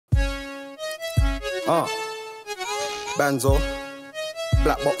Banzo,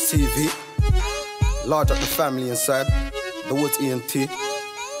 Black Box TV, large up the family inside, the Woods ENT,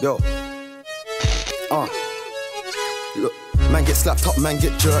 yo, look. Man get slapped up, man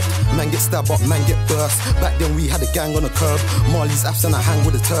get jerked, man get stabbed up, man get burst. Back then we had a gang on the curb, Marley's apps and I hang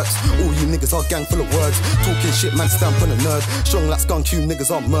with the Turks. All you niggas are gang full of words, talking shit, man stamp on a nerd. Strong like skunk, you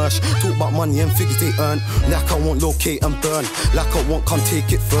niggas are merch. Talk about money and figures they earn, like I won't locate and burn, like I won't come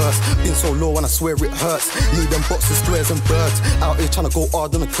take it first. Been so low and I swear it hurts, need them boxes, squares and birds. Out here trying to go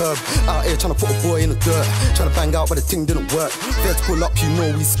hard on the curb, out here trying to put a boy in the dirt, trying to bang out but the thing didn't work. Feds pull up, you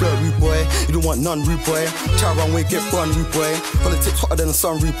know we skirt, rude boy, you don't want none, rude boy. Try run way, get run, rude boy. Politics hotter than the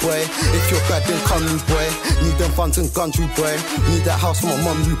sun, rude boy. If you're bad, then come, rude boy. Need them funds and guns, rude boy. Need that house for my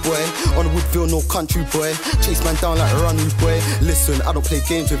mum, rude boy. On the Woodville, no country, boy. Chase man down like a run, rude boy. Listen, I don't play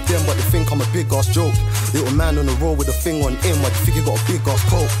games with them, but they think I'm a big ass joke. Little man on the road with a thing on him, but you think he got a big ass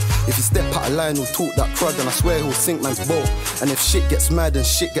coat. If you step out of line, he'll talk that crud, and I swear he'll sink man's boat. And if shit gets mad and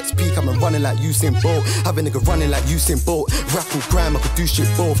shit gets peak, I've been running like Usain Bolt. Have a nigga running like Usain Bolt. Rap or grime, I could do shit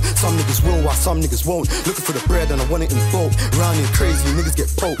both. Some niggas will, while some niggas won't. Looking for the bread and I want it in bulk. Round here crazy, niggas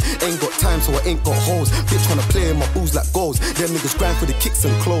get poked. Ain't got time, so I ain't got hoes. Bitch wanna play in my booze like goals. Them niggas grind for the kicks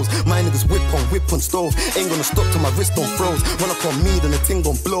and clothes. My niggas whip on stove. Ain't gonna stop till my wrist don't froze. Run up on me, then the ting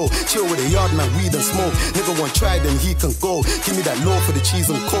gon' blow. Chill with the yard man, weed and smoke. Nigga want try, then he can go. Give me that low for the cheese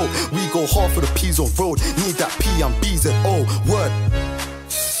and coke. We go hard for the P's on road. Need that P and B's and O. Word.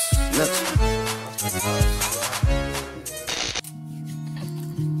 Next.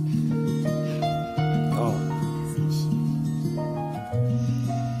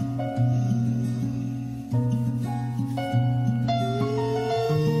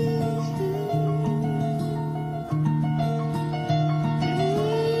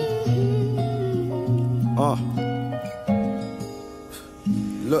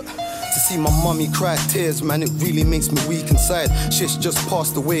 Look, to see my mummy cry tears, man, it really makes me weak inside. Shit's just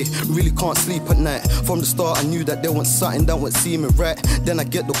passed away, really can't sleep at night. From the start I knew that there was something that wasn't seeming right. Then I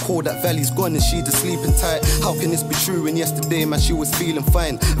get the call that Valley's gone and she just sleeping tight. How can this be true when yesterday, man, she was feeling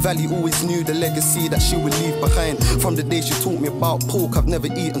fine? Valley always knew the legacy that she would leave behind. From the day she taught me about pork, I've never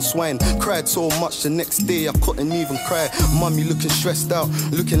eaten swine. Cried so much the next day I couldn't even cry. Mummy looking stressed out,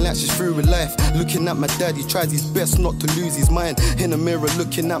 looking like she's through with life. Looking at my dad, he tries his best not to lose his mind. In the mirror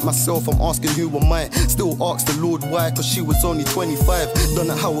looking at myself, I'm asking who am I? Still ask the Lord why, cause she was only 25. Don't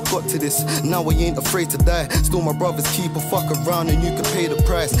know how I got to this, now I ain't afraid to die. Still my brothers keep a fuck around and you can pay the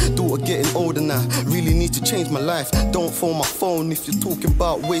price. Daughter getting older now, really need to change my life. Don't phone my phone if you're talking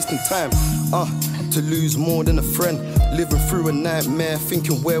about wasting time. To lose more than a friend, living through a nightmare,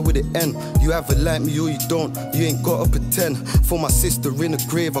 thinking where would it end? You either like me or you don't, you ain't gotta pretend. For my sister in the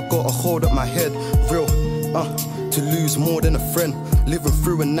grave, I gotta hold up my head. Real, to lose more than a friend, living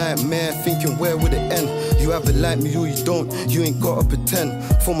through a nightmare, thinking where would it end? You either like me or you don't, you ain't gotta pretend.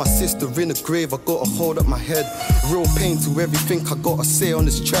 For my sister in the grave, I gotta hold up my head. Real pain to everything I gotta say on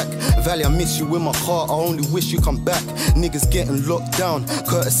this track. Valley, I miss you in my heart, I only wish you come back. Niggas getting locked down,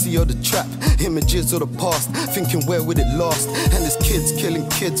 courtesy of the trap. Images of the past, thinking where would it last? And there's kids killing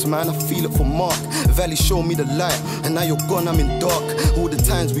kids, man, I feel it for Mark. Valley showed me the light, and now you're gone, I'm in dark. All the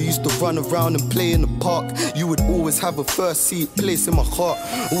times we used to run around and play in the park, you would always have a first seat place in my heart.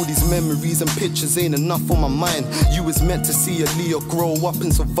 All these memories and pictures ain't enough on my mind. You was meant to see a Leo grow up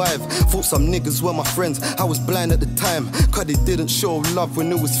and survive. Thought some niggas were my friends, I was blind at the time, cause they didn't show love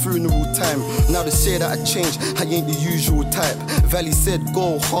when it was funeral time. Now they say that I changed, I ain't the usual type. Valley said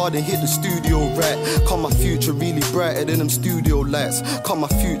go hard and hit the studio right. Come my future really brighter than them studio lights. Come my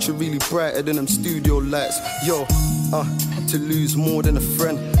future really brighter than them studio lights. Yo, to lose more than a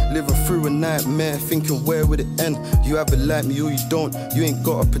friend, living through a nightmare, thinking where would it end? You either like me or you don't, you ain't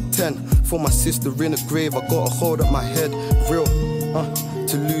gotta pretend. For my sister in the grave, I gotta hold up my head. Real,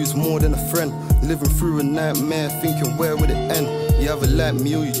 to lose more than a friend, living through a nightmare, thinking where would it end? You either like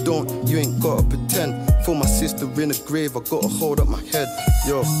me or you don't, you ain't gotta pretend. For my sister in the grave, I gotta hold up my head.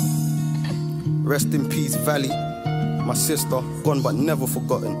 Yo, rest in peace, Valley, my sister, gone but never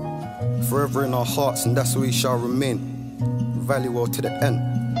forgotten. Forever in our hearts, and that's where we shall remain. Valley well to the end.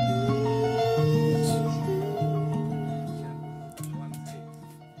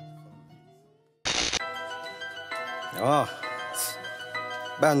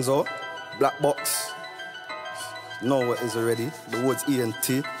 Banzo, Black Box, know what is already, the Woods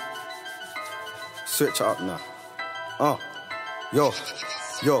ENT. Search it up now. Yo.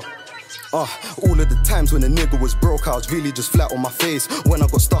 All of the times when a nigga was broke, I was really just flat on my face. When I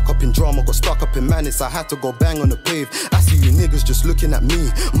got stuck up in drama, got stuck up in madness, I had to go bang on the pave. I see you niggas just looking at me,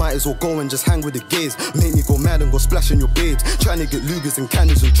 might as well go and just hang with the gays. Make me go mad and go splash on your babes, trying to get Lugers and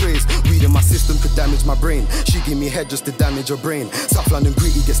cannons and trays. Weed in my system could damage my brain, she give me head just to damage her brain. South London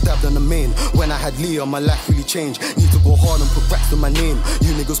greedy, get stabbed on the main. When I had Leah, my life really changed. Need to go hard and put racks to my name.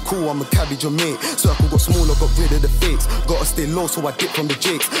 You niggas cool, I'm a cabbage your mate. Circle got smaller, got rid of the fakes. Gotta stay low so I dip from the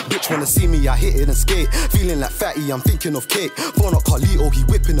jakes. Bitch wanna see me, I hit it and skate. Feeling like fatty, I'm thinking of cake. Phone up Carlito, he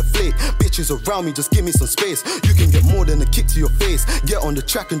whipping the flake. Bitches around me, just give me some space. You can get more than a kick to your face. Get on the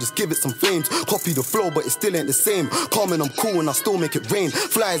track and just give it some flames. Copy the flow, but it still ain't the same. Calm and I'm cool and I still make it rain.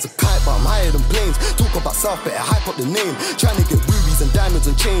 Fly as a kite, but I'm higher than planes. Talk about South, better hype up the name. Trying to get rubies and diamonds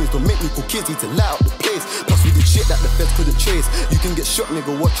and chains. Don't make me go kizzy to light up the place. Plus we did shit that the feds couldn't chase. You can get shot,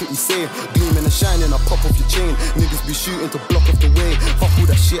 nigga, watch what you say. Gleaming and shining, I pop off your chain. Niggas be shooting to block off the way. Fuck all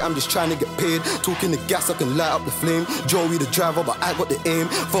that shit, I'm just trying to get paid. Talking the gas, I can light up the flame. Joey the driver, but I got the aim.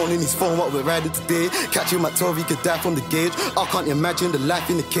 Phone in his phone, what we're riding today. Catch him at 12, he could die from the gauge. I can't imagine the life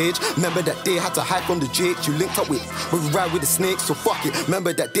in the cage. Remember that day, had to hide from the jakes. You linked up with, we ride with the snakes, so fuck it.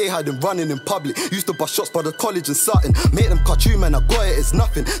 Remember that day, had them running in public. Used to bust shots by the college and Sutton. Make them cartoon, man, I got it, it's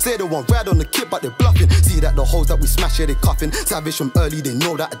nothing. Say they want ride on the kid, but they're bluffing. See that the hoes that we smash, yeah, they cuffing. Savage from early, they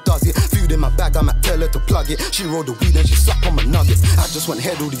know that I does it. Food in my bag, I might tell her to plug it. She rolled the weed and she sucked on my nuggets. I just went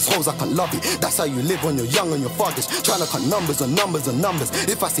head all these hoes, I can't love it. That's how you live when you're young and you're fuggish. Trying to cut numbers and numbers and numbers.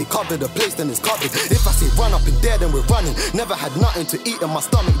 If I say cover the place, then it's covered. If I say run up in there, then we're running. Never had nothing to eat in my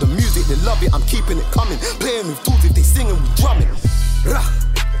stomach. The music, they love it, I'm keeping it coming. Playing with tools, if they singing, we drumming. Rah.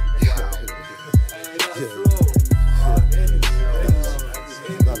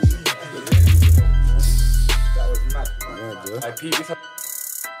 That was mad.